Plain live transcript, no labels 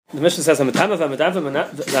The Mishnah says, "Hametame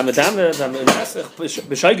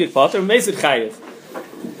b'shaygig pater meizid chayiv."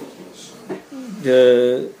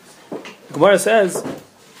 The Gemara says,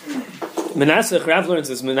 "Menasech Rav learns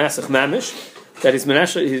is Menasech mamish, that is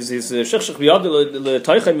Menasech is shechshech b'yad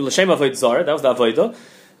l'toichem l'shem avoid zara." That was the avodah.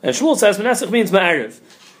 And Shmuel says Menasech means ma'ariv.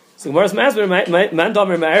 So Gemara's masber man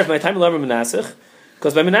damer ma'ariv my time lamer Menasech,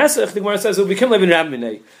 because by Menasech the Gemara says it will become like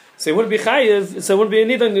Rabbi. So it wouldn't be chayiv. So it wouldn't be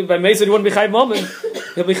anything by Meizid. It wouldn't be chayiv moment.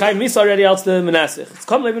 He'll be chayiv misa already else the Menasech. It's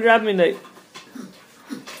come like Rabbi.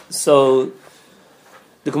 So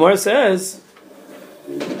the Gemara says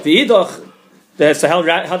the idach. So how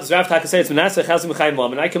does Rav Taka say it's Menasech? How's it chayiv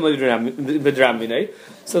moment? I can live with Rabbi.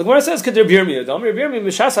 So the Gemara says Kedir Birmi. Damir Birmi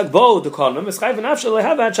mishasak bo dekonim is chayiv nafshel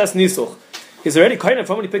lehavat shas nisuch. He's already kind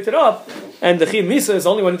from when he picked it up, and the chayiv misa is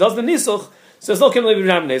only when he does the nisuch. So it's not Kim Levi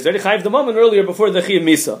Ramnei. He's already chayiv the moment earlier before the Chiyuv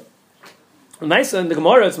Misa. Nice in the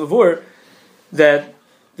Gemara it's mavur that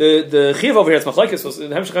the Chiyuv over here it's machlokes was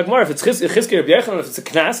in Hemshech Gemara if it's Chizkir B'Yechon if it's a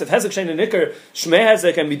Knas if Hezek Shein and Nicker Shmei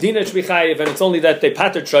Hezek and Medina should be chayiv and it's only that they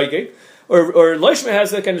pater Shoygig or Lo Shmei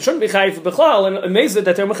Hezek and it shouldn't be chayiv B'Chlal and amazed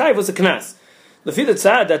that their mechayiv was a Knas. The Fidat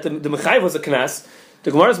said that the mechayiv was a Knas.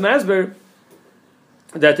 The Gemara's masber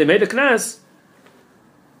that they made a Knas.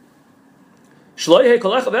 The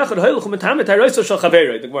Gemara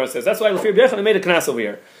says that's why Lefir B'Yechon made a knas over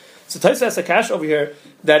here. So Taisa has a kash over here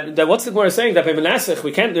that what's the Gemara saying that by Menasech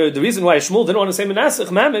we can't. The reason why Shmuel didn't want to say Menasech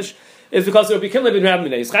Mamish is because there will be Kimle bin Rabbi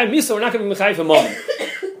Minei. Chaim Misa we're not going to be Mechayiv a moment.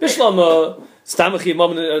 Bishlam Stamachim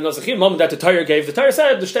moment Nazachim moment that the Torah gave. The Torah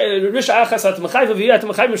said the Risha Achas at Mechayiv V'Yat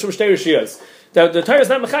Mechayiv Mishum Shtei Rishiyos. The Torah is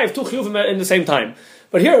not Mechayiv two Chiyuvim in the same time.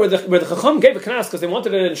 But here, where the Chacham gave a knas because they wanted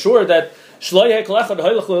to ensure that Shloyeh Kolachad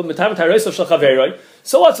Hoylach Metav Tareisov Shel Chaveroi.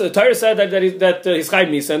 So what? So the Torah said that he's chayiv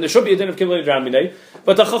misa, and there should be a din of Kimle Draminei.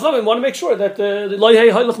 But the Chacham want to make sure that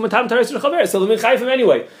Loyeh Hoylach Metav Tareisov Shel Chaveroi. So they'll be chayiv him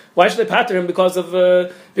anyway. Why should they pater him because he's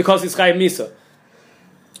chayiv misa?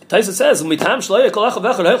 Taisa says Mitam Shloyeh Kolachad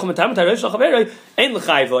Hoylach Metav Tareisov Shel Chaveroi ain't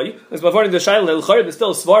l'chayvoi. As before in the Shail l'chayv is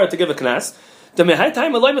still svara to give a knas. The mehai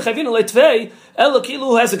time aloi mechavin leitvei ela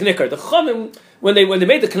kilu has a gnicker. The Chachamim when they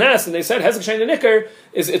made the knas and they said hezek shein the nicker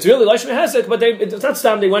it's really like shmei hezek, but it's not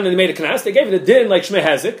stam they went and they made a knas. They gave it a din like shmei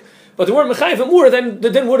hezek, but they weren't mechayiv more than the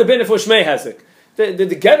din would have been if it was shmei hezek.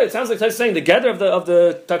 The gather it sounds like they're saying the gather of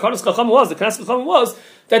the Tarkanis Chacham was the knas Chacham was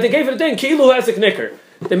that they gave it a din kilu hezek nicker.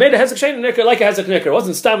 They made a hezek shein the nicker like a hezek nicker. It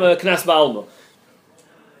wasn't stam a knas ba'alma.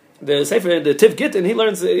 The Sefer, the Tiv Gittin, he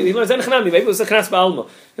learns Enchanami. Maybe it was a Knas Ba'alma.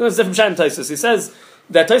 He learns different Shan Taisus. He says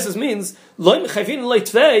that Taisus means Loim Chayvin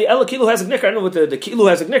Leitvei Ela Kilu has a knicker. I don't know what the Kilu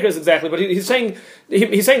has a knicker is exactly, but he's saying the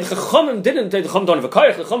Chachamim didn't. The Chachamim don't have a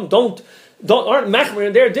koyach. The Chachamim aren't machmer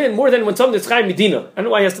in their din more than when someone is Chayim Medina. I don't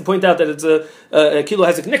know why he has to point out that it's a Kilu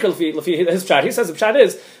has a knicker. His pshat. He says the pshat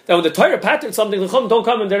is that when the Torah patterned something, the Chachamim don't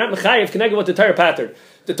come and they're not mechayiv connected what the Torah patterned.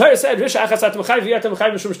 The Torah said, "Risha achasat mechayiv yata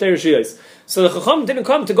mechayiv mishum shtei rishiyos." So the Chacham didn't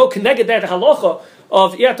come to go connect that halacha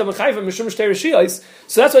of yata mechayiv mishum shtei rishiyos.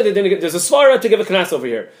 So that's why they didn't get. There's a svara to give a knas over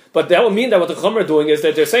here, but that would mean that what the Chacham are doing is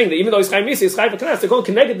that they're saying that even though he's chayiv misi, he's chayiv a knas. They're going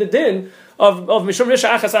connect the din of mishum risha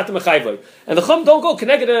achasat mechayiv, and the Chacham don't go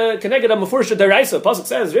connect a mafurish deraisa. Pasuk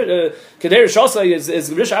says keder shasa is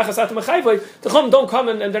risha achasat mechayiv. The Chacham don't come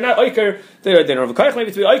and they're not oiker. They're not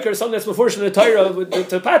maybe to be oiker. Something that's mafurish in the Torah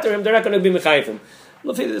to pater him. They're not going to be mechayiv him.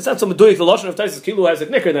 It's not so meduik. The lashon of Taisus kilu has a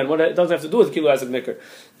knicker. Then what it doesn't have to do with kilu has a knicker.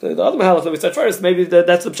 The other mahalach that we said first, maybe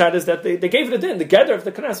that's the pshat is that they gave it a din. The gather of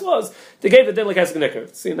the knas was they gave it a din like has a knicker.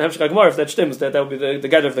 See in the Hemshech Gemara if that stems that would be the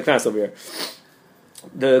gather of the knas over here.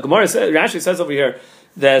 The Gemara Rashi says over here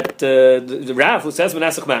that the Rav who says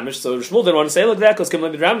Menasech Mamish, so Shmuel didn't want to say like that because Kim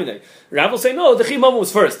Levi Ramnei. Rav will say no. The Chimam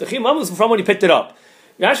was first. The Chimam was from when he picked it up.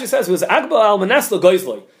 Rashi says it was Agba al Manasla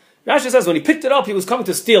Goizloi. Rashi says when he picked it up, he was coming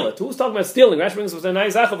to steal it. Who was talking about stealing? Rashi brings us a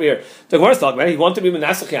nice zach over here. The Gemara is talking about he wanted to be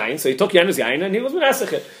Menasech Yain, so he took Yain's Yain and he was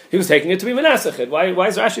Menasech it. He was taking it to be Menasech it. Why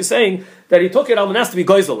is Rashi saying that he took it al Manas to be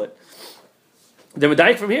Goizel it? The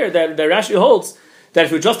Medaik from here that Rashi holds that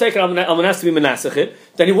if you just take it al Manas to be Menasech it,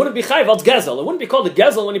 then he wouldn't be Chayv al Gezel. It wouldn't be called a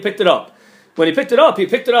Gezel when he picked it up. When he picked it up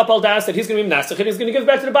al das that he's going to be Menasech and he's going to give it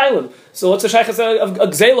back to the Bailam. So what's the shaychus of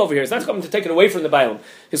Gzeil over here? He's not coming to take it away from the Bailam.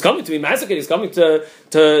 He's coming to be Masech. He's coming to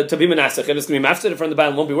be Menasech and it's going to be mafsed from the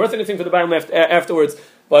Bailam. Won't be worth anything for the Bailam afterwards.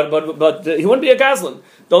 But he wouldn't be a Gazlan.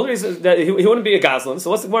 The only reason is that he wouldn't be a Gazlan. So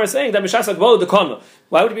what's the Gemara saying? That Mishas Adbo the Kona.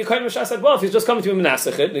 Why would he be kind of Mishas Adbo if he's just coming to be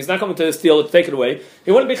Menasech and he's not coming to steal it, to take it away?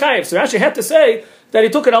 He wouldn't be chayiv. So Rashi had to say that he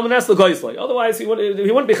took it almanas l'goysloi. Otherwise, he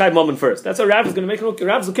wouldn't be chayv moment first. That's how Rav is going to make it.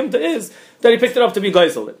 Rav's l'kimta is that he picked it up to be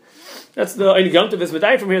goysel. That's the only yom tov is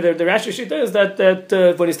medayik from here. The Rashi shita is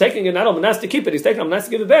that when he's taking it, not almanas to keep it, he's taking almanas to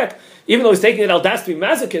give it back. Even though he's taking it al das to be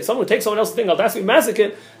mazikit, someone who takes someone else's thing al das to be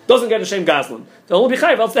mazikit doesn't get a shame gazlan. They'll only be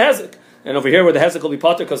chayv else the hezek. And over here where the hezek will be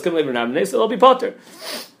potter because kimlev v'namnei, so they'll be potter.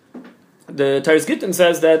 The Teres Gittin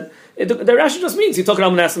says that the Rashi just means he took it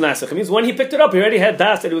al manas l'nasich. It means when he picked it up, he already had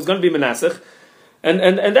das that it was going to be menasich.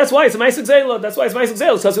 And that's why it's a Maisik Zela. That's why it's Maisik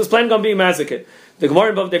Zela, because he was planning on being Mazikit. The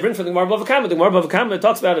Gemara above, they bring from the Gemara above Kama. The Gemara above Kama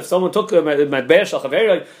talks about if someone took Matbeah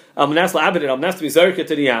Shalchaveri, Al-Manas La'abed, Al-Manas to be Zerka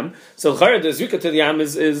to the Yam. So the Zerka to the Yam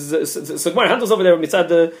is so Gemara handles over there mitzad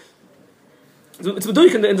the. It's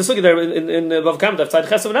Meduik in the Sugi there in Bav Kama, outside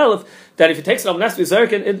Chesav and Aleph, that if he takes it Al-Manas to be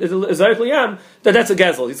Zerka Yam, that's a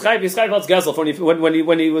Gezel. He's chayv als Gezel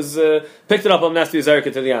when he was picked it up Al-Manas to be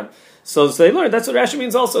Zerka to the Yam. So they learned that's what Rashi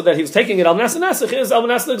means also, that he was taking it al nas nasich is al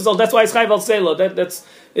nas ligzol. That's why it's chayv al selo. That's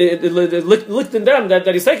it looked in them that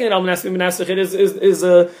he's taking it al nas nasich. It is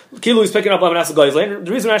kilu he's picking up al nas goyzlein.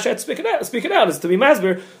 The reason Rashi had to speak it out is to be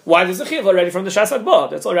masber why there's a chiv already from the shas agba.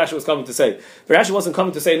 That's all Rashi was coming to say. But Rashi wasn't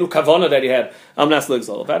coming to say nu kavana that he had al nas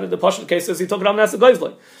ligzol. The Pashut case says he took it al nas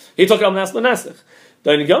goyzlein. He took it al nas nasich.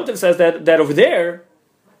 The Yom Tov says that over there.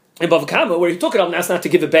 In Bav Kama, where he took it al-Manas not to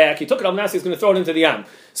give it back, he took it al-Manas, he's going to throw it into the Yam.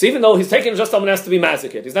 So even though he's taking just al-Manas to be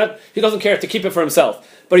mazikit, he doesn't care to keep it for himself,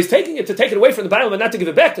 but he's taking it to take it away from the Bailam and not to give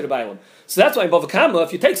it back to the Bailam. So that's why in Bav Kama,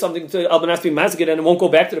 if you take something to al-Manas to be mazikit and it won't go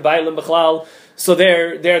back to the Bailam b'chlal, so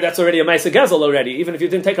there that's already a Maisa Gezel already, even if you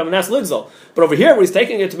didn't take al-Manas ligzol. But over here, where he's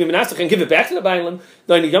taking it to be Manasich and give it back to the Bailam,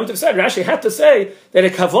 then the Yom Tov said, Rashi had to say that a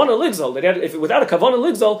kavana ligzol, that without a kavana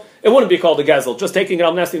ligzol, it wouldn't be called a Gezel, just taking it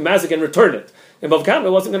al-Manas to be mazikit and return it. In Bav Kama,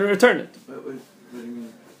 it wasn't going to return it. What do you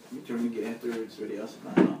mean? Returning it after it's already us?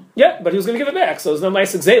 Yeah, but he was going to give it back, so there's no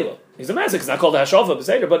Maisik Zela. He's a Maisik, it's not called a Hashava,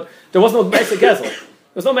 Beseder, but there was no Maisik Gezel.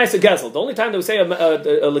 There's no Maisik Gezel. The only time they would say a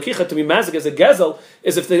Lakicha to be Mazik is a Gezel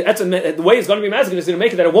is if the way it's going to be Mazik is going to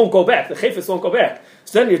make it that it won't go back. The Chayfis won't go back.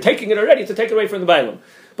 So then you're taking it already to take it away from the Bailam.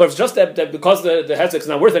 But if it's just that because the Hezek is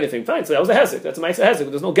not worth anything, fine, so that was a Hezek. That's a Maisik Hezek,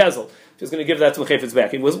 there's no Gezel. He's going to give that to the Chayfis back.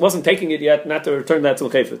 He wasn't taking it yet, not to return that to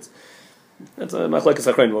the Chayfis. That's a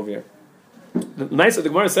machlekes achronim over here. The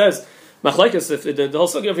Gemara says machlekes. If the whole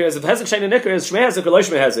sugi over here is if hezek shein nikr is shmei hezek or lo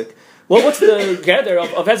shmei hezek. Well, what's the gather of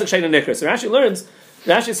hezek shein nikr? So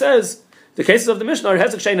Rashi says the cases of the Mishnah are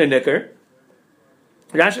hezek shein nikr.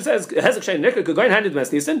 Rashi says hezek shein nikr could go in handed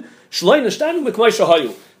mes nisan shloi nishtanu mikmoi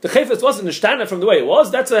shahayu. The chayfetz wasn't nishtana from the way it was.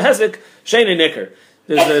 That's a hezek shein nikr.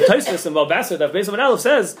 There's the Tosfos in Balbasar that Boehm and Aleph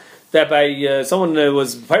says that by someone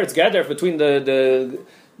was pirates gather between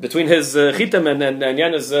his chitim and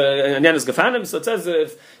Yanis Gefanim. So it says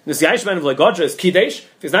if Nisyaishman of Lagodra is Kidesh,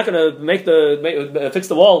 if he's not going to fix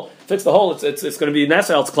the wall, fix the hole, it's going to be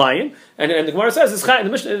Nasal's client. And the Gemara says in the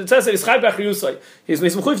Mishnah it says that he's Chai B'Achriyusai. He's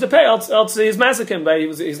mechuyev to pay, else he's massacring by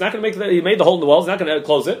he's not going to he made the hole in the wall, he's not going to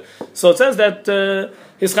close it. So it says that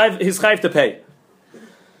he's Chai to pay.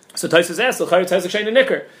 So Tosfos asks, the Chayr Hezek Shein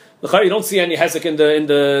Nikr. You don't see any hezek in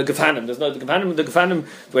the gefanim. There's no the gefanim.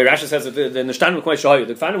 The way Rashi says it, the nishtanim k'may shayu.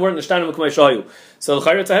 The gefanim weren't nishtanim k'may shayu. So the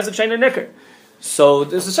chayr it's a hezek shein and nicker. So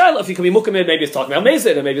there's a shaila if you can be mukamid, maybe it's talking about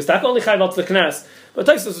mezid, and maybe it's talking only chayv out to the knas. But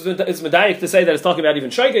Tosfos is medayik to say that it's talking about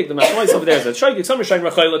even shoygig. The mashmois over there is that shoygig. Some are shayim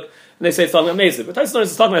rachaylik, and they say it's talking about mezid. But Tosfos knows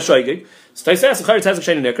it's talking about shoygig. So Tosfos says the chayr it's hezek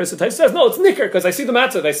shein and nicker. So Tosfos says no, it's nicker because I see the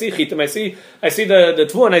matzah, I see chitim, I see the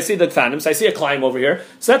tvu, and I see the gefanim. So I see a climb over here.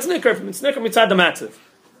 So that's nicker. It's nicker mitzad the matzah.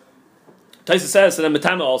 Taisa says, and then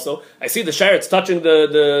Metama also. I see the sheretz touching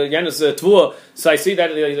the Yanis Tvua, so I see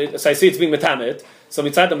it's being Metamet. So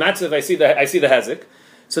mitzad the matzav, I see the hezek.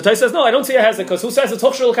 So Taisa says, no, I don't see a hezek because who says it's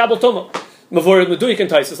hochshul kabel tuma? Before Meduik and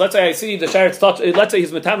Taisa. Let's say I see the sheretz touch. Let's say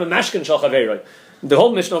he's Metama mashkin shal chaveiroi. The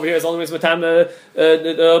whole mission over here is only Metama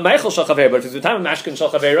Meichel shal chaveiroi. But if it's Metama mashkin shal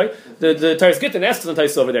chaveiroi, the Teres Gittin asks on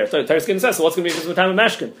Taisa over there. Teres Gittin says, so what's going to be if it's Metama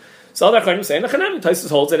mashkin? So all that Chaim saying the Chanami Tosfos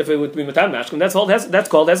holds that if it would be Matam Mashkin, that's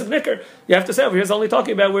called hezek nicker. You have to say over here is only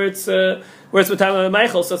talking about where it's Matam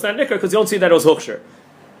Meichel, so it's not nicker because you don't see that it was Hochsher.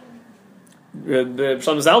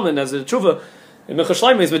 Shlomo Zalman as a tshuva in Mincha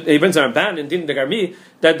Shlomo he brings a Ramban in Din Degarmi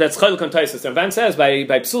that's Chayil on Tosfos. The Ramban says by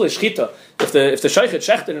Psula Shchita if the Sheichet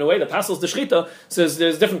Shechter in a way that passes the Shchita says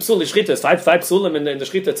there's different Psula Shchitas, five Psulim in the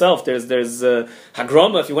Shchita itself. There's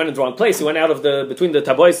Hagroma if you went in the wrong place, you went out of between the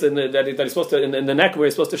tabois that he's supposed to in the neck where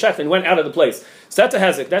he's supposed to shecht and went out of the place. So that's a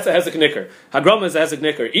hezek nicker. Hagroma is a hezek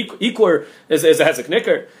nicker. Equor is a hezek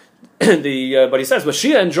nicker. but he says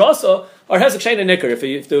Mashiach and Drasa are hezek shein and nicker.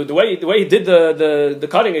 If the way he did the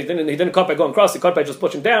cutting, he didn't cut by going across. He cut by just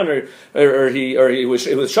pushing down, or it was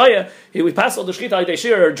shaya. He passed all the shchita al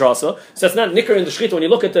shir or Drasa. So it's not nicker in the shchita. When you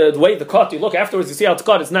look at the way the cut, you look afterwards, you see how it's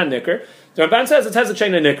cut. It's not nicker. The Ramban says it's hezek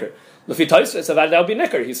shein and nicker. Lefi Tosfos, that would be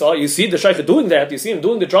nicker. You see the shaykh doing that. You see him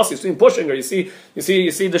doing the drasa. You see him pushing, or you see the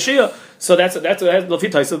shia. So that's Lefi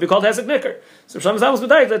Tosfos would be called hezek nicker. So Shlomo Zalman was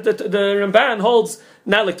that the Ramban holds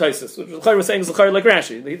not like Tosfos, which L'chayr was saying is L'chayr like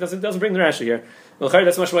Rashi. He doesn't bring the Rashi here. L'chayr,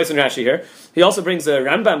 that's much worse than Rashi here. He also brings the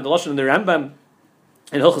Rambam, the lashon in the Rambam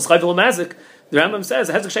in Hilchos Chayvel Mazik. The Rambam says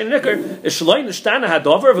hezek shein nicker is shloi nishtana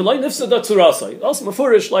hadover v'loi nifsada tzurasai. Also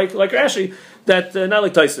mafurish like Rashi that not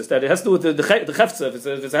like Tosfos, that it has to do with the chefza. It's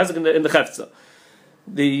hezek in the chefza.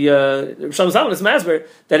 The Shlomo Zalman is masber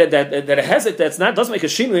that a hezek that's not doesn't make a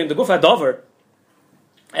shinui in the guf hadover.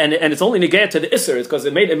 And it's only negate to the isser, it's because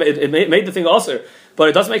it made the thing aser, but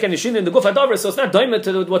it doesn't make any shin in the guf hadavar, so it's not doimet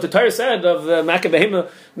to what the Torah said of Makabehim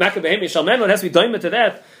Shalmeno. It has to be doimet to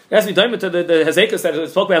that. It has to be doimet to the hezekas that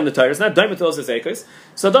it spoke about in the Torah. It's not doimet to those hezekas,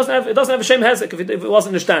 so it doesn't have a shem hezek if it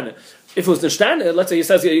wasn't nishtana. If it was nishtana, let's say he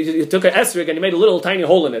says you took an esrig and you made a little tiny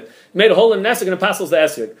hole in it. You made a hole in an esrig and it passes the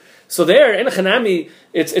esrig. So there in a chanami,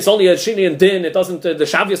 it's only a shini and din. It doesn't the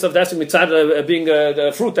shavius of the esrig mitzad being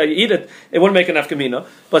the fruit that you eat it. It wouldn't make an afkamina.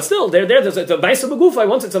 But still, there's a ma'isa b'gufay.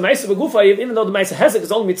 Once it's a ma'isa b'gufay, even though the ma'isa hezek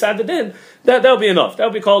is only mitzad the din, that'll be enough.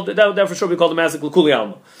 That'll be called that for sure be called the mazik l'kuli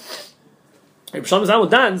alma. Shlomo Zalman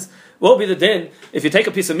dans. What will be the din if you take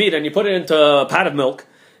a piece of meat and you put it into a pot of milk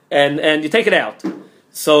and you take it out?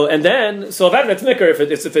 So if it's nicker, if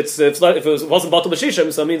it wasn't bottle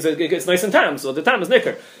b'shishim, so it means it's nice and tam. So the tam is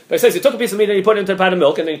nicker. But it says you took a piece of meat and you put it into a pot of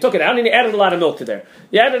milk and then you took it out and you added a lot of milk to there.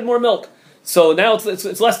 You added more milk. So now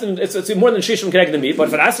it's less than it's more than shishim connected the meat. But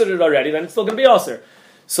if it asered it already, then it's still going to be aser.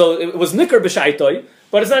 So it was nicker b'shaitoi,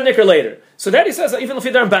 but it's not nicker later. So that he says even if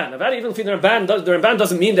you're Ramban, the Ramban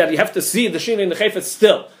doesn't mean that you have to see the shin in the chayfetz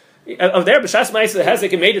still. Of there, b'shas ma'aseh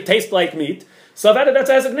hezek, it made it taste like meat. So that's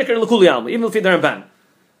hezek nicker l'kuli alma, even if you're Ramban.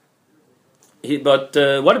 But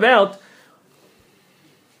what about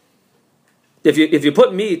if you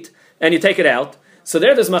put meat and you take it out? So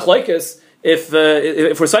there's machlokes. If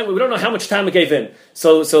we're saying we don't know how much time it gave in,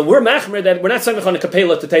 so we're machmer that we're not saying on a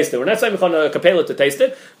kapela to taste it. We're not saying on a kapela to taste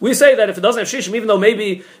it. We say that if it doesn't have shishim, even though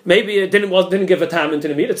maybe it didn't give a tam into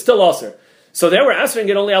the meat, it's still aser. So there we're answering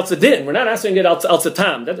it only out the din. We're not answering it out the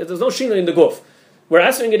tam. There's no shina in the guf. We're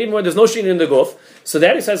answering it even when there's no shina in the guf. So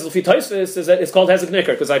that he says Lefi Tosfos is that it's called hezek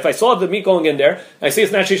nicker, because if I saw the meat going in there, I see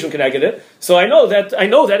it's not shishim connected, so I know that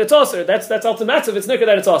it's aser. That's out the matzav. It's nicker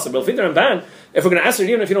that it's aser. But Lefi Ramban, if we're going to answer it,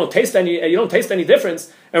 even if you don't taste any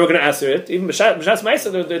difference, and we're going to answer it, even b'shas ma'isa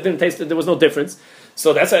there didn't taste it, there was no difference.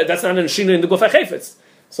 So that's not a shina in the guf hachefetz.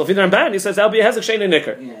 So Lefi Ramban, he says that'll be a hezek shein and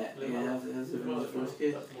nicker.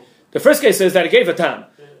 The first case is that he gave a tam.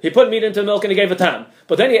 He put meat into milk and he gave a tam.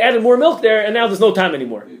 But then he added more milk there, and now there's no tam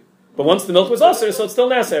anymore. But once the milk was aser, so it's still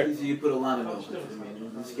naser. So you put a lot of milk in.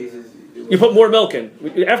 In this case, you put more milk in.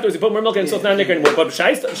 Afterwards, you put more milk in, so it's not nicker anymore. But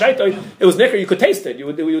shaitoi, it was nicker. You could taste it. You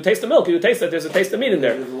would taste the milk. You would taste that there's a taste of meat in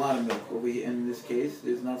there. There's a lot of milk. In this case,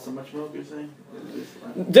 there's not so much milk. You're saying?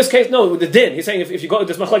 This case, no. The din. He's saying if you go,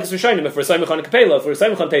 there's machlokes rishonim if we're saimichan kapela, if we're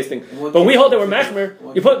saimichan tasting. But we hold that we're machmer.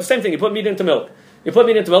 You put the same thing. You put meat into milk. You put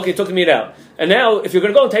meat into milk. You took the meat out. And now, if you're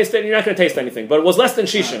going to go and taste it, you're not going to taste anything. But it was less than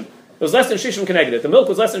shishim. It was less than shishim connected. The milk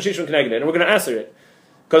was less than shishim connected, and we're going to answer it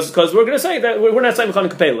because we're going to say that we're not saying mechan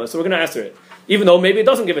kapela, so we're going to answer it, even though maybe it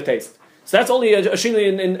doesn't give a taste. So that's only a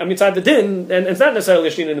shina in mitzad the din, and it's not necessarily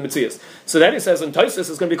a shina in the mitzias. So that he says in Tosfos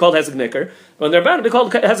is going to be called hezek nicker, but in their bound to be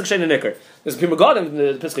called hezek shein nicker. There's a Prima Godim,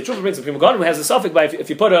 the Pesach Tshuva brings a Prima Godim who has a suffix by if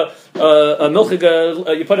you put a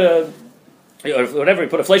milchig, you put a whatever, you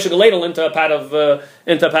put a fleshig ladle into a pot of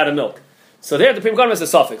milk. So there, the Prima Godim has a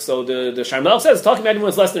suffix. So the Sharmel says talking about anyone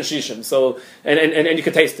is less than shishim. So and you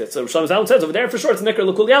can taste it. So Shlomo Zalman says over there for sure it's nicker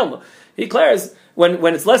l'kuli alma. He declares when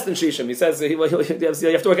it's less than shishim. He says you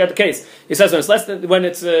have to work out the case. He says when it's less than when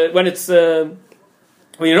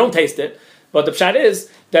you don't taste it. But the pshat is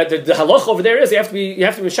that the halach over there is you have to be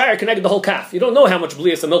mishayir connected the whole calf. You don't know how much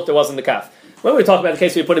blias of milk there was in the calf. When we talk about the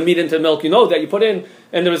case where you put a meat into milk, you know that you put in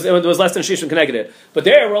and there was less than shishim connected. But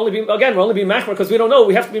there we're only being machmer because we don't know.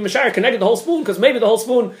 We have to be mishayir connected the whole spoon because maybe the whole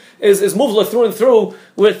spoon is muvla through and through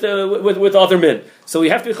with other min. So we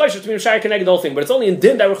have to be chayshish to be mishayir connected the whole thing. But it's only in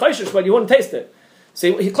din that we're chayshish, but you wouldn't taste it.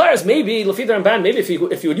 So he declares maybe Lefi Ramban, maybe if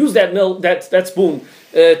you would use that milk that spoon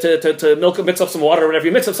to mix up some water or whatever,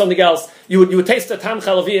 you mix up something else, you would taste the tam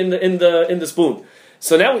chalavi in the spoon.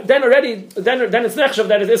 So now then it's nechshav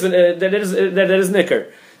that it is nicker.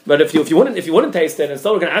 But if you wouldn't taste it, and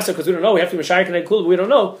still we're going to ask it because we don't know, we have to be mishayir connected kul, we don't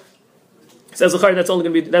know. Says L'chayr, that's only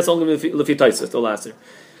going to be Lefi Taisus, the last year.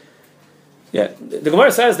 Yeah, the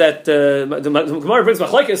Gemara says that the Gemara brings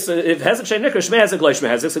machlekes if Hezek Shei Nikra Shmei Hezek Lo Shmei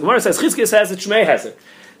Hezek. The Gemara says Chizkias Hezek Shmei Hezek.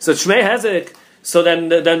 So Shmei Hezek. So then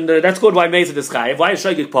that's good. Why Mezid is Chayiv? Why is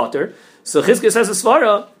Shaygik Potter? So Chizkias says a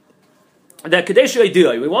svara that Kadesh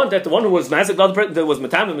Yediyah. We want that the one who was Mazik, the other person that was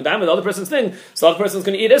Matam, the other person's thing. So the other person's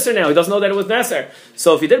going to eat Isser now. He doesn't know that it was Nasser.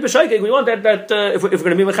 So if he did B'Shaygik, we want that if we're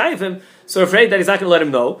going to be Mechayiv him, so we're afraid that he's not going to let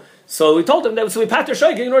him know. So we told him that so we patter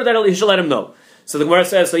Shaygik in order that he should let him know. So the Gemara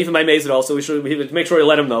says, so even by Mezid also, we should make sure you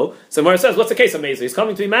let him know. So the Gemara says, what's the case of Mezid? He's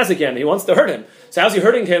coming to be Mazik again. He wants to hurt him. So how's he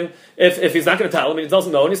hurting him if he's not going to tell him, he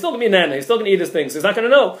doesn't know, and he's still going to be a nana, he's still going to eat his things, so he's not going to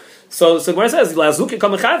know. So the Gemara says, he's going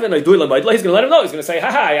to let him know. He's going to say,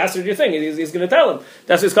 I asked you your thing. He's going to tell him.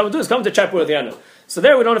 That's what he's coming to do. He's coming to chat with the Yana. So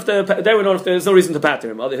there we don't have to. There's no reason to patter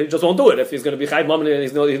him. He just won't do it. If he's going to be chayv mom,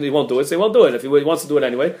 he won't do it. So he won't do it. If he wants to do it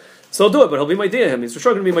anyway, so he'll do it. But he'll be my dear him. He's for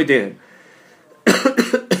sure going to be my dear him.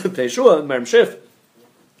 Yeshua, Marim Shif.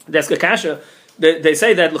 That's Kakasha. They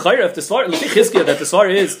say that l'chayra, if the svar, that the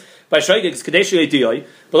svar is by Shaygik Kadesh Yediyah.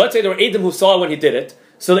 But let's say there were Edom who saw when he did it,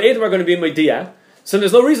 so the Edom are going to be Mediyah. So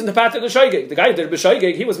there's no reason to patter the Shaygik. The guy who did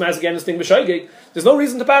B'Shaygik, he was mazik this thing B'Shaygik. There's no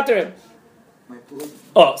reason to patter him.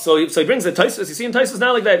 Oh, so he brings the Taisus. You see in Taisus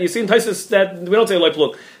now like that. You see in Taisus that we don't say like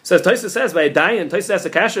look. Says Taisus says by a dayan. Taisus has a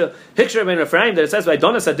kasha picture in Ephraim that it says by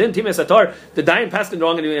donas adin times atar. The dayan passed it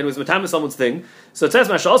wrong and it was matam someone's thing. So it says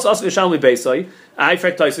mashal also yishalmi beisai. I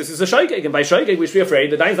fact Taisus is a shaygig, and by shaygig we should be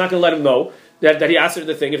afraid the dayan's not going to let him know that he answered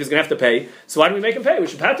the thing if he's going to have to pay. So why do we make him pay? We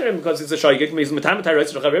should patter him because it's a shaygig. He's matam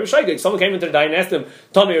shaygig. Someone came into the dayan and asked him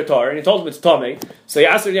Tomei or Tar, and he told him it's Tomei. So he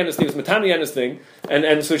asked the end thing. It was matam the end thing,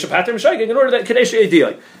 and so we should patter him shaygig in order that kadesh yediyah.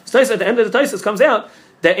 So at the end of the Taisus comes out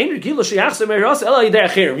that usually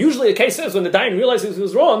the case is when the dayan realizes he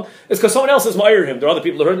was wrong, it's because someone else is ma'ir him. There are other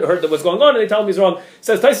people who heard what's going on and they tell him he's wrong.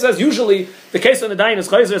 Taisus says usually the case when the dayan is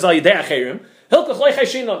chayzer is al yidei achirim.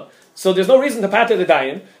 So there's no reason to patter the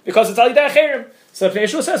dayan because it's al yidei achirim. So if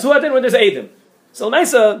Yeshua says who adin when there's Eidim. So no,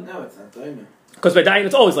 it's not dayan. Because by dayan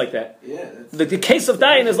it's always like that. Yeah. The case of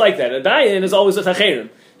dayan is like that. A dayan is always with achirim.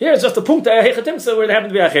 Here it's just a punkt hechatimsa where they happen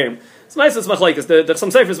to be achirim. It's nice as machlekes. The some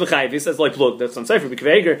sefer is b'chayv. He says loy plug. There's some sefer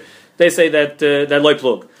b'kveiger. They say that loy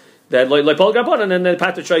plug. That loy pol grabon and then the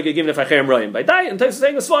pater shoyge given if achirim royim. By dayan, Taisus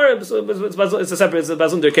saying a svara. It's a separate. It's a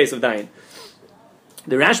bazundar case of dayan.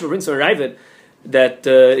 The Rashba brings from a Ravid that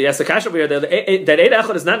he has a kash over here that Eid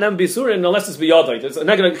Echad is not nam bisurin unless it's biyadai. It's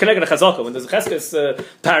not going to connect a chazaka when there's a cheskes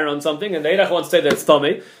par on something and the Eid Echad wants to say that it's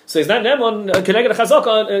tummy, so he's not nam on connect a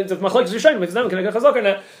chazaka. The machlokes Rishonim he's not connect a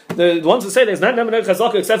chazaka. The ones who say there's not nam a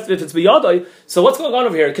chazaka except if it's biyadai. So what's going on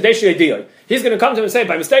over here? Kadesh Yediyah. He's going to come to him and say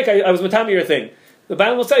by mistake I was matami your thing. The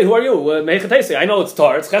Boehm will say, who are you? Meichatesi. I know it's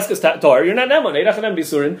tar. It's cheskes tar. You're not neman. Eid Echad nam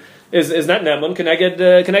bisurin is not neman. Can I get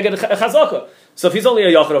a chazaka? So if he's only a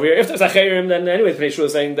yachid over here, if there's a achirim, then anyway, the Pnei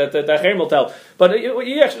is saying that the achirim will tell. But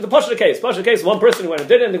you actually, the pasha case, one person who went and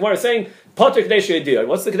did it, and the Gemara is saying, Pater Kadesh Yediyah.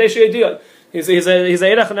 What's the Kadesh Yediyah? He's the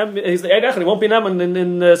Eid Echad, he won't be naman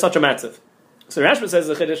in such a matziv. So the Rashba says,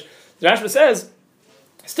 the Rashba says,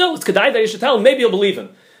 still, it's Kedai that you should tell him, maybe you'll believe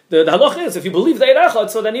him. The halach is, if you believe the Eid Echad,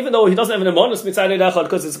 so then even though he doesn't have an emonus mitzad Eid Echad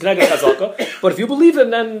because it's Kneged Chazaka, but if you believe him,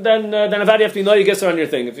 then Avad you have to know you get on your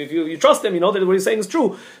thing. If you trust him, you know that what he's saying is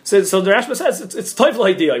true. So the Rashba says it's toivel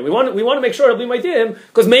idea. We want to make sure he'll be my him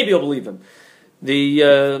because maybe you'll believe him.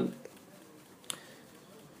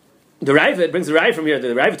 The Ravid brings the Ravid from here. The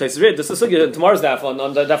Ravid takes the This is tomorrow's daf on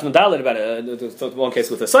the daf Nadalit about it. One case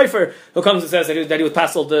with a cipher who comes and says that he was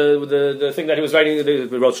passed the thing that he was writing. The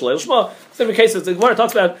wrote Shalei Shema. Different cases. The Gemara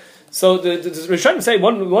talks about. So the Rishonim say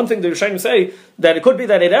one thing. The Rishonim say that it could be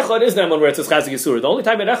that Eid Echad is Nemon where it says Chazik Yisur. The only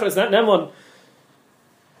time Eid Echad is not Nemon.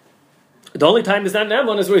 The only time is not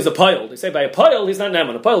Nemon is where he's a pile. They say by a pile he's not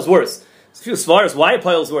Nemon. A pile is worse. There's a few svars why a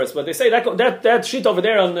pile is worse, but they say that sheet over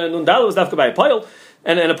there on Nundal was dafka by a pile.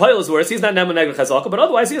 And a pile is worse. He's not neman neged chazaka, but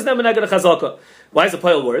otherwise he is neman neged chazaka. Why is the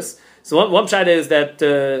pile worse? So one pshat is that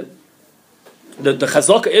the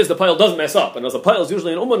chazaka is the pile doesn't mess up, and as a pile is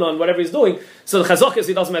usually an uman on whatever he's doing, so the chazaka is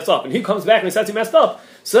he doesn't mess up, and he comes back and he says he messed up.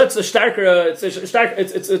 So that's a starker.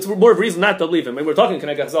 It's more of a reason not to believe him. And we're talking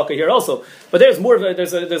connected chazaka here also, but there's more of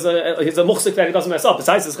he's a muchsik that he doesn't mess up.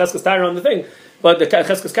 Besides his cheskes tire on the thing, but the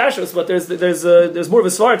cheskes kashus, but there's more of a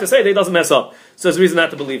svar to say that he doesn't mess up. So there's a reason not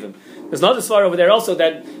to believe him. There's another svar over there also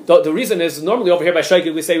that the reason is normally over here by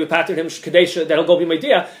Shaykid we say we pattered him kadesh that he'll go be my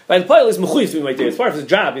dia. By the pile is mechuyev to be my dia. It's part of his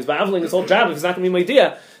job. He's baveling his whole job if he's not going to be my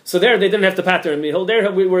dia. So there they didn't have to patter him.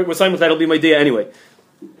 We're saying that he'll be my dia anyway.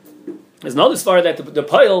 There's another svar that the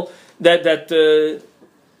pile that the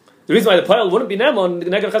reason why the pile wouldn't be nemon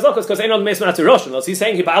neged chazaka is because ain't on meis matzir rosh. Unless he's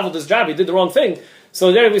saying he baveled his job, he did the wrong thing.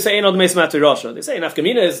 So there we say Ein Od Meis Matir Rasha. They say in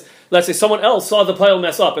Afkamina is, let's say someone else saw the pile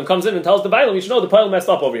mess up and comes in and tells the Bailam, you should know the pile messed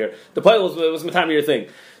up over here. The pile was Matami your thing.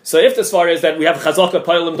 So if this far is that we have Chazaka,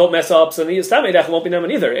 Pilam don't mess up, so the Stam Eidach won't be Neman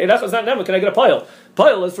either. Eidach is not Neman, can I get a pile?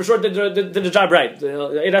 Pile is for sure did the job right.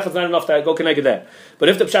 Eidach is not enough to go, can I get that? But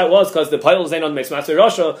if the Pshat was because the pile is Ein Od Meis Matir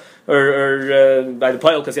Rasha, or by the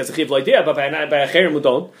pile because he has a chiv idea, but by a Cherim who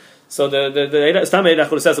don't, so the Stam Eidach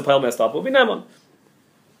who says the pile messed up will be Neman.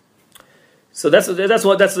 So that's not the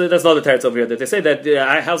teretz over here that they say that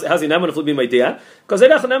how's he neman if it will be my idea because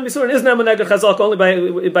Eidach and Bisurin is neman neged chazak only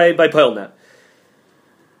by pile now.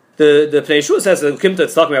 The Pnei Yeshua says the Kimta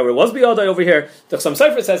it's talking about where it was biyadai over here. The Chassam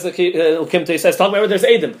Sofer says the Kimta says talking about where there's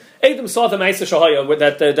Adam. Adam saw the Ma'aser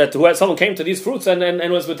Shahaya that someone came to these fruits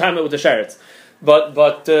and was with time with the sherets.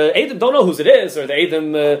 But Adam don't know whose it is, or the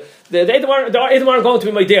Adam aren't going to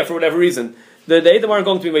be my idea for whatever reason. The Adam aren't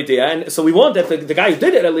going to be my idea, and so we want that the guy who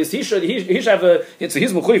did it at least he should have a. So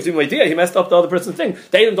he's mechuyev to be my idea. He messed up the other person's thing.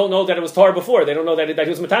 The Adam don't know that it was tar before. They don't know that he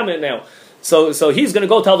was matamet now. So he's going to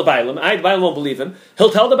go tell the Bailam. The Bailam won't believe him.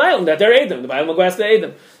 He'll tell the Bailam that they're Adam. The Bailam will go ask the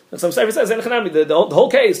Adam. And some Sefer says the whole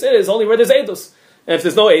case is only where there's Eidos. And if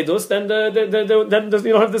there's no Eidos, then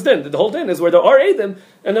you don't have this din. The whole din is where there are Adam,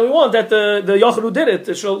 and then we want that the Yochid who did it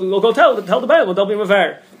will go tell the Bailam, and they'll be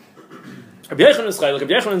mavar. Rabbi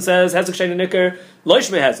Yochanan says Hezek Shein Nicker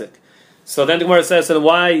Loishme Hezek. So then the Gemara says, so then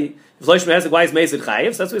why if Loishme Hezek why is Meizid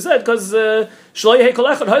Chayiv? So that's what we said because Shloy Hey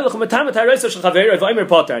Kolachad Hoylach Matamet Haraysa Shel Chaver Vaymer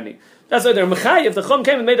Patarni. That's why they're Mechayiv. The Chum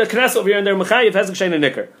came and made a knas over here, and they're Mechayiv Hezek Shein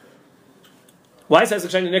Nicker. Why is Hezek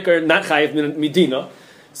Shein Nicker not Chayiv Midina?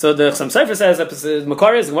 So the Chassam Sofer says that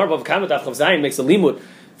Makar is the Gemara of Kamet Avchav Zayin makes a limud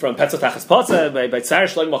from Petzotachas Potza by Tzar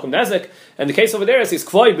Shloim Makom Nezek, and the case over there is he's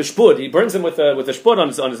kvoi b'shpud. He burns him with a shpud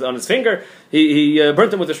on his finger. He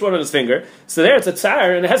burnt him with a shpud on his finger. So there it's a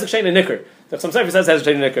tzar and a hezek shein and nicker. Some Sefer says hezek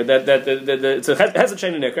shein and nicker. That it's a hezek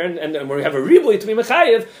shein and nicker, and we have a ribui to be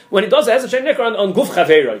mechayev when he does a hezek shein and nicker on guf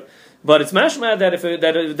chaveroi. But it's mashma that if it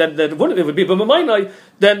would be b'maynoi,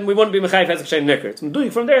 then we wouldn't be mechayev hezek shein and nicker. It's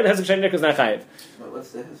mduik from there. The hezek shein and nicker is not chayev.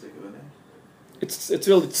 What's the hezek over there? It's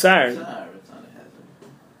really tzar.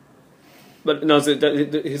 But no,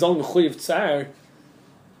 his own mechuyev tzar.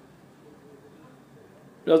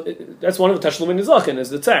 That's one of the tashlumin nizachin is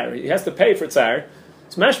the tzar. He has to pay for tzar.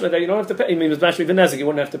 It's mashma that you don't have to pay. I mean, it's mashma even nezik. You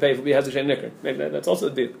wouldn't have to pay if he has a shein nicker. Maybe that's also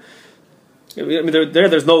the deal. I mean, there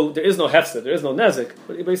is no hefsed, there is no nezik.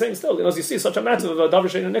 But he's saying still, you see such a matter of a davar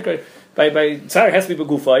shein nicker by tzar has to be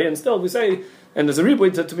begufay, and still we say, and there's a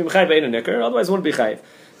ribui to be mechayev ein nicker. Otherwise, it wouldn't be chayev.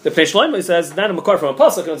 The Pnei Shlomo says not a makar from a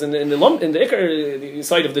pasuk. It's in the ikar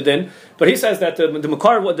side of the din, but he says that the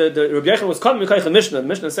makar, the Rabbi Yochanan was coming because the Mishnah. The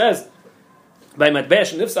Mishnah says by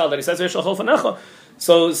matbesh and nifsal that he says v'yishal chol fanecha.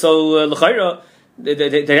 So l'chayra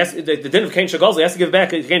the din of kain shagazel he has to give back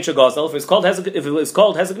kain shagazel if it was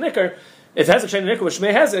called hezek nicker, if hezek shein nicker was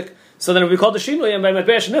shmei hezek, so then it would be called the shinui, and by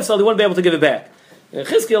matbesh and nifsal he wouldn't be able to give it back.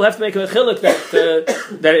 Chizkiel will have to make a chiluk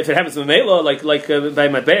that if it happens memela like by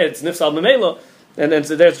matbesh it's nifsal memela. And then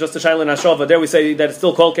so there's just a shaila nashava. There we say that it's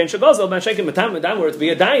still called ken shagazel. Man shaking matam where it's be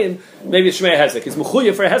a dayin. Maybe it's shmei hezek. It's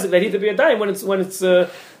mechuyev for a hezek that he to be a dayin when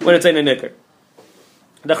it's in a nicker.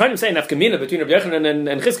 The Chaim saying nafkamina between Rabbi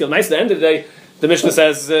Yochanan and Chizkiel. Nice. At the end of the day, the Mishnah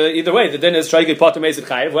says either way the din is shaygig potter meizid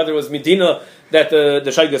chayiv. Whether it was medina that the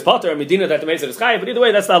shaygig is potter or medina that the meizid is chayiv, but either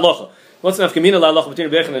way that's the halacha. What's nafkamina la halacha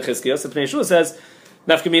between Rabbi Yochanan and Chizkiel? So Pnei Yeshua says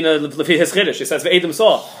nafkamina lefi his chiddush. He says Adam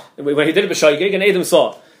saw when he did it b'shaygig and Adam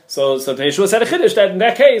saw. So Pnei Yeshua said a chiddush that in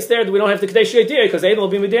that case there we don't have the kadesh idea because Adam will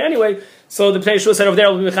be midir anyway. So the Pnei Yeshua said over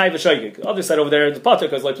there will be mechayiv v'shaygig. Others said over there the potter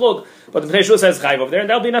because like plug, but the Pnei Yeshua says chayiv over there and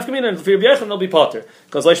that'll be nafkamina and for Rabbi Yochanan they'll be potter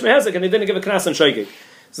because like shmei hezek and they didn't give a knas on shaygig.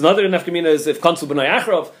 So another nafkamina is if konsul b'nai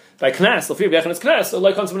achrov by knas l'fi Rabbi Yochanan is knas so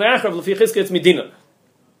like konsul b'nai achrov l'fi Chizkiel it's medina.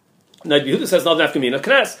 Now Yehuda says not nafkamina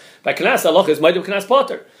knas by knas Allah is ma'id knas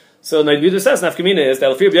potter. So Yehuda says nafkamina is that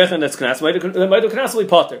l'fi Rabbi Yochanan that's knas ma'id knas will be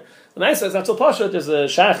potter. And I says that's so pasha. There's a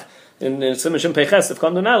shach in Simon Shem Peiches of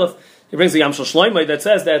Kandon Aleph. He brings the Yamshel Shloimei that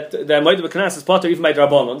says that the Moed B'Knas is potter even by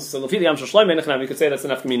Drabonans. So if the Yamshel Shloimei Nechnam, you could say that's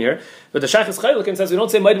enough communion here. But the Shach is Chaylik says we don't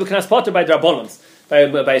say Moed B'Knas potter by Drabonans.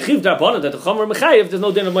 By Chiv Drabonan that the Chomer Mechayev there's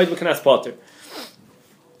no din of Moed B'Knas potter.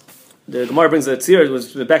 The Gemara brings a tzir. It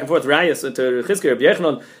was back and forth Rayas to Chizkiel Rabbi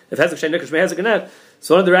Yochanan if Hezek Shein Nicker Shmei Hezek and that.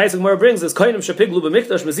 So one of the Rayas the Gemara brings is Koinim Shapiglu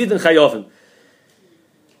B'Mikdash Mezidin Chayovim.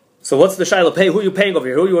 So what's the Shaila pay? Who are you paying over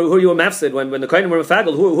here? Who are you a mafsid when the Koinim were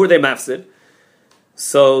mafagel? Who are they mafsid?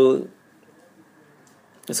 So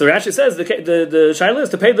Rashi says the shaila is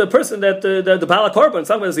to pay the person that the bala korban.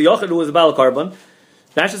 Someone is a yochid who is a bala korban.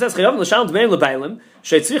 Rashi says chayav l'shalom d'meim l'bailim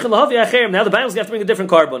sheitzrichen lahavi acherim. Now the bailim have to bring a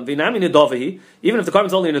different korban. V'nami nedovahi. Even if the korban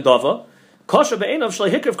is only in a dova, Kosher be'enav shlei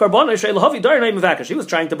hikriv karbonah shei lahavi dairin mevakesh. He was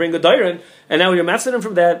trying to bring a dairin, and now you're mafsid him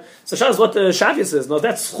from that. So Shas, what the Shavius is, no,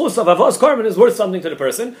 that's chus of avos carbon is worth something to the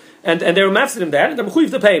person, and they were mafsid him that, and they're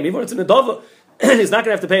mechuyev to pay him. Even when it's in a dova, he's not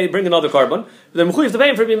going to have to bring another carbon. They're mechuyev to pay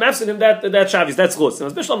him for being mafsid him that Shavius. That's chus. And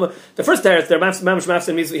especially the first teretz, they're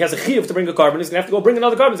mafsid means he has a chiyuv to bring a carbon. He's going to have to go bring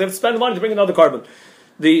another carbon. He's going to have to spend the money to bring another carbon.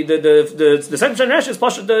 The second generation is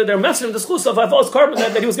Pasha, they're messing with the schus of Avos carbon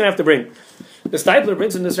that he was going to have to bring. The Stipler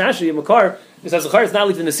brings in this Rashi, in Makar, he says, the is not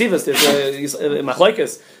like the Nesivas, there's a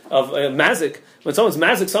machlokes of mazik. When someone's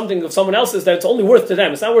mazik something of someone else's, that it's only worth to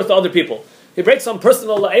them, it's not worth to other people. He breaks some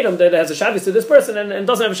personal item that has a Shavis to this person and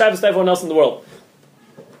doesn't have a Shavis to everyone else in the world.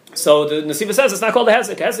 So the Nesiva says it's not called a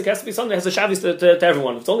Hezek. Hezek has to be something that has a Shavis to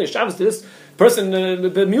everyone. If it's only a Shavis to this person,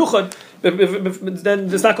 then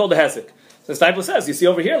it's not called a Hezek. So the Stipler says, you see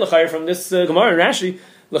over here, L'chayr, from this Gemara and Rashi,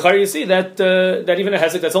 L'chayr, you see that even a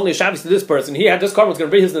Hezek that's only a Shabbos to this person, he had this carbon was going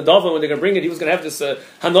to bring his Nadava, and when they're going to bring it, he was going to have this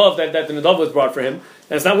Hanov that the Nadava was brought for him, and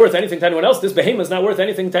it's not worth anything to anyone else. This Boehm is not worth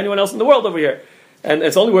anything to anyone else in the world over here. And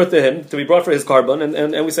it's only worth to him to be brought for his carbon,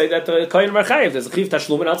 and we say that Kayin Marchayev, there's a Chiv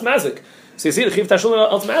Tashlum and Alts Mazik. So you see the Chiv Tashlum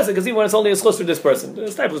and Alts Mazik is even when it's only a schus for this person.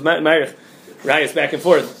 This type was Marich, Rayas back and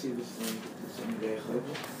forth.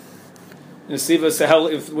 If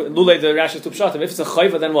Lulei the Rashi to Pshatim, if it's a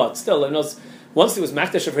chayva, then what? Still, once he was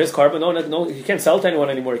makdash for his carbon, no, he can't sell to anyone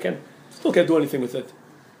anymore. He still can't do anything with it.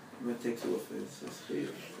 What takes it off his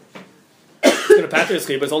He's going to patter his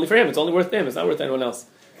chayv, but it's only for him. It's only worth him. It's not worth anyone else.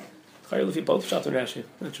 Chayil if he both Pshatim Rashi,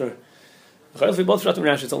 not sure. Chayil if he both Pshatim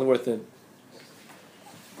Rashi, it's only worth him.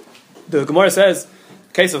 The Gemara says,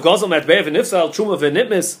 case of Gozal Matbev and Nifsal Truma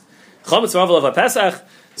v'Nitmis Chametz Ravel of Pesach.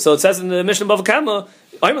 So it says in the Mishnah Bava Kama,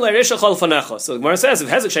 so the Gemara says, if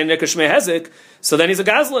Hezek Shein Nikar Shmei Hezek, so then he's a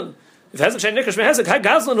Gazlan. If Hezek Shein Nikar Shmei Hezek, Hai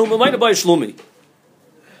Gazlan who Mamayna Boy Shlumi.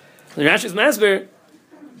 The Rashi's Masber,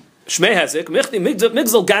 Shmei Hezek,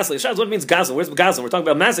 Migzal Gazli. What means Gazlan? Where's Gazlan? We're talking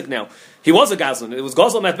about Mazik now. He was a Gazlan. It was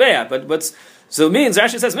Gozal Matbeya, but so it means,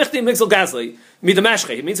 Rashi says, Michti Migzal Gazli,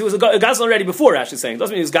 Midamashche. It means he was a Gazlan already before, Rashi is saying. It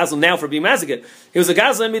doesn't mean he was Gazlan now for being Mazik. He was a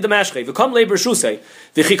Gazlan Midamashche. V'kom Leib Rishusei.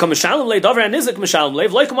 V'chi kam Mishalem Leib, Dover and Nizik Mishalem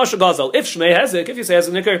Leib, Loikum Asher Gazal. If Shmei Hezek, if you say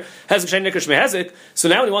Hezek Nikar, Hezek Shein Nikar Shmei Hezek, so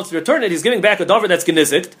now when he wants to return it, he's giving back a Dover that's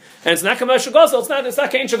Genizikt, and it's not Kam Asher Gazal, it's not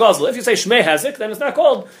Kain Shagazal. If you say Shmei Hezek, then it's not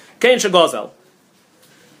called Kain Shagazal.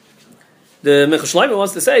 The Michal Shlomo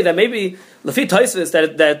wants to say that maybe Lafi Taisvis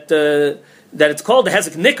that it's called the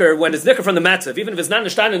Hezek Nicker when it's Nicker from the Matzav, even if it's not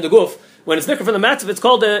Nishtan in the Guf. When it's Nicker from the Matzav, it's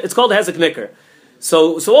called the Hezek Nicker.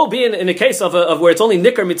 So all be in a case of where it's only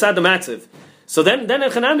Nicker mitzad the Matzav. So then in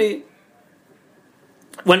Chanami,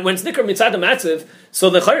 when it's Nicker mitzad the Matzav, so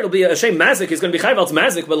the Chayr will be a shame Mazik. He's going to be Chayv Alts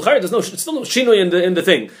Mazik, but the Chayr there's still no Shinoi in the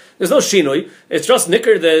thing. There's no Shinoi. It's just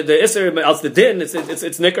Nicker the Isser Alts the Din.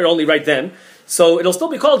 It's Nicker only right then. So it'll still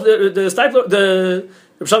be called the Stipler. The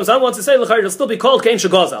Rabbi Shlomo wants to say the Chayr it'll still be called Kain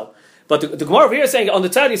Shagazal. But the Gemara over here is saying on the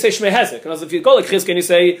tzad you say Shmei Hezek. And if you go like Chizk and you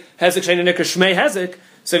say Hezek Shein Nikar Shmei Hezek,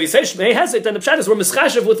 so if you say Shmei Hezek, then the pshat is we're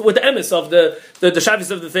mischashev with the emes of the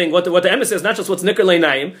shavis of the thing. What the emes is, not just what's Nikar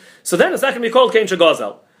Leinayim. So then it's not going to be called Kain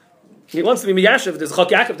Shagazal. He wants to be miyashiv. There's Chok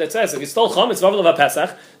Yaakov that says if you stole chametz v'avol of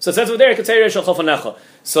Pesach, so it says over there you could say Reish Chofanecha.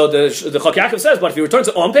 So the Chok Yaakov says, but if you return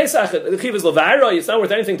to on Pesach, the chiv is levayroi. It's not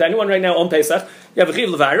worth anything to anyone right now on Pesach. You have a chiv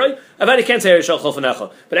levayroi. Avadi can't say Reish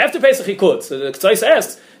Chofanecha. But after Pesach he could. So the Ktsois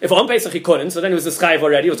asks if on Pesach he couldn't. So then he was a schayv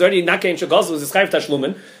already. It was already not Kain Shagaz. It was a schayv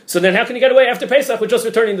tashlumin. So then how can he get away after Pesach with just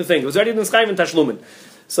returning the thing? It was already in the schayv and tashlumin.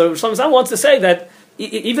 So Shlomo Zalman wants to say that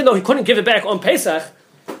even though he couldn't give it back on Pesach,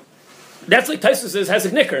 that's like Taisus says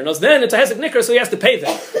Hezek Nicker. And then it's a Hezek Nicker, so he has to pay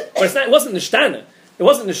them. But it wasn't Nishtana. It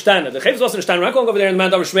wasn't Nishtana. The Chavis wasn't Nishtana. We're not going over there in the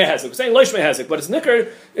man over Shmei Hezek. We're saying Lo Shmei Hezek, but it's Nicker.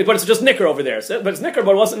 But it's just Nicker over there. But it's Nicker,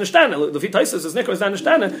 but it wasn't Nishtana. The Taisus is Nicker, it's not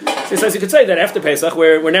Nishtana. So he says you could say that after Pesach,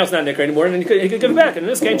 where now it's not Nicker anymore, and he could give it back. And in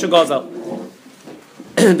this case, Shagazal.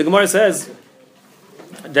 The Gemara says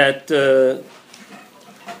that the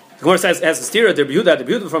Gemara says as a steer, the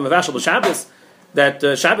Yehuda from a Vashal Shabbos. That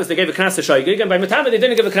Shabbos they gave a knas to Shoygig, and by Matame they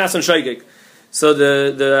didn't give a knas on Shoygig. So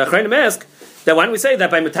the Achrayim ask that why don't we say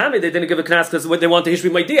that by Matame they didn't give a knas because they want the Hishri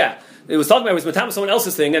Maidia. It was talking about it was Matame someone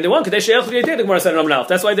else's thing, and they want Kadesh She'el Chli Yedid. The Gemara said in Ramnaf.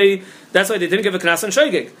 That's why they didn't give a knas on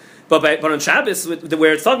Shoygig. But on Shabbos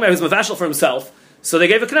where it's talking about he was mavashal for himself, so they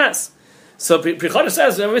gave a knas. So Prichada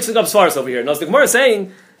says we're mixing up svaras over here. Now the Gemara is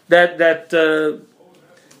saying that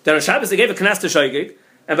on Shabbos they gave a knas to Shoygig.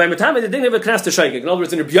 And by Matame, they didn't give a knas to Shoygig. In other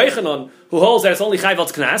words, in Rabbi Yochanan, who holds that it's only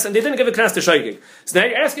Chayval's knas, and they didn't give a knas to Shoygig. So now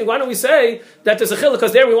you're asking, why don't we say that there's a chiluk,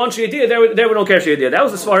 because there we want Shiyadiyah, there we don't care Shiyadiyah. That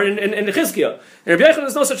was the svara in the Chizkiah. In Rabbi Yochanan,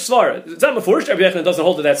 there's no such svara. It's not Mefurish, Rabbi Yochanan doesn't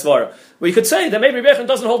hold to that svara. Well, you could say that maybe Rabbi Yochanan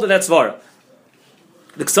doesn't hold to that svara.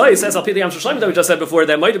 The Ksai says, Al Pi the Yam Shoshaim that we just said before,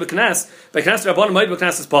 that Moed B'Knas, by Knas Rabbanon, Moed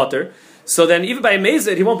B'Knas is Potter. So then, even by a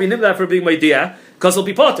Mezid, he won't be nibla for being Moedia, because he'll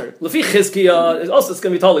be Potter. Lefi Chizkiya, also it's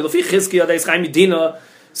going to be totally. Lefi Chizkiya, there's Chaim Medina,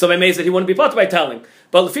 so by Mezid, he wouldn't be Potter by telling.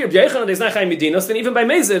 But Lefi Rabbi Yochanan, there's not Chaim Medina, so then even by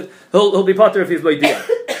Mezid, he'll be Potter if he's Moedia.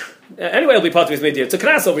 Anyway, he'll be Potter if he's Moedia. It's a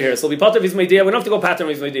Knas over here, so he'll be Potter if he's Moedia. We don't have to go pattern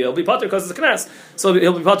if he's Moedia. He'll be Potter because it's a Knas, so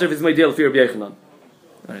he'll be Potter if he's Moedia, Lefi Rabbi Yochanan.